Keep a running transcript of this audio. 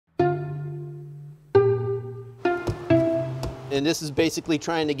And this is basically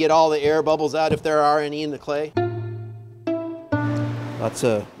trying to get all the air bubbles out if there are any in the clay. Lots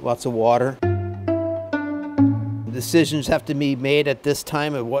of water. Decisions have to be made at this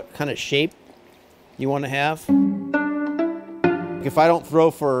time of what kind of shape you want to have. If I don't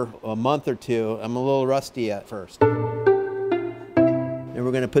throw for a month or two, I'm a little rusty at first. And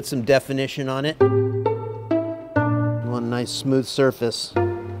we're going to put some definition on it. You want a nice smooth surface.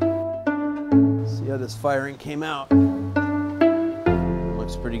 See how this firing came out.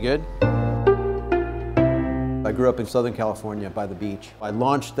 Looks pretty good. I grew up in Southern California by the beach. I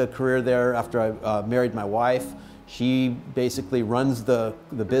launched the career there after I married my wife. She basically runs the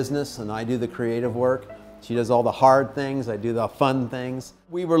business and I do the creative work. She does all the hard things, I do the fun things.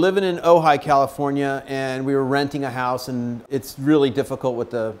 We were living in Ojai, California, and we were renting a house, and it's really difficult with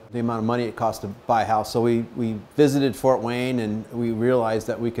the amount of money it costs to buy a house. So we visited Fort Wayne, and we realized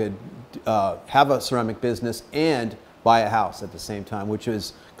that we could have a ceramic business and buy a house at the same time, which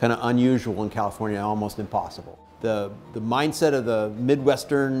is kind of unusual in California, almost impossible. The mindset of the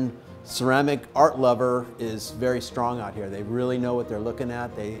Midwestern ceramic art lover is very strong out here. They really know what they're looking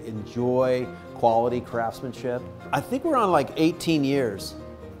at. They enjoy quality craftsmanship. I think we're on like 18 years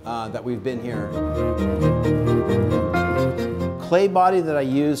that we've been here. Clay body that I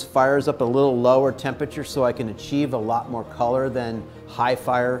use fires up a little lower temperature so I can achieve a lot more color than high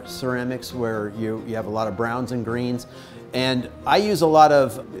fire ceramics where you have a lot of browns and greens. And I use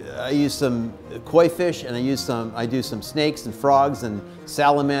some koi fish, and I do some snakes and frogs and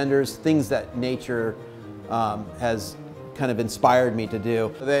salamanders, things that nature has kind of inspired me to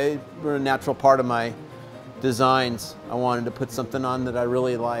do. They were a natural part of my designs. I wanted to put something on that I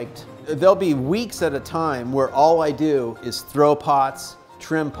really liked. There'll be weeks at a time where all I do is throw pots,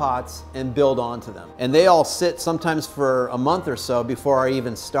 trim pots, and build onto them. And they all sit sometimes for a month or so before I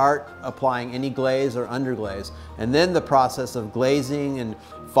even start applying any glaze or underglaze. And then the process of glazing and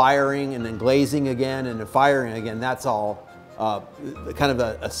firing and then glazing again and then firing again, that's all kind of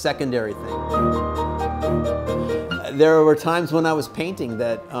a secondary thing. There were times when I was painting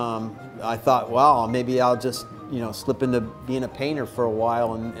that I thought, wow, maybe I'll just slip into being a painter for a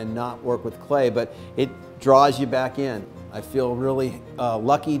while and not work with clay, but it draws you back in. I feel really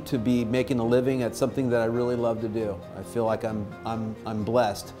lucky to be making a living at something that I really love to do. I feel like I'm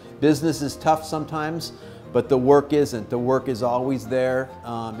blessed. Business is tough sometimes, but the work isn't. The work is always there.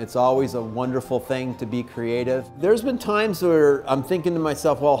 It's always a wonderful thing to be creative. There's been times where I'm thinking to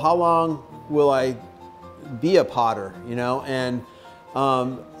myself, well, how long will I be a potter, and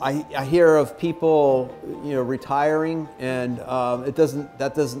I hear of people, retiring, and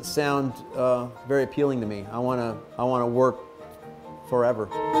that doesn't sound very appealing to me. I want to work forever.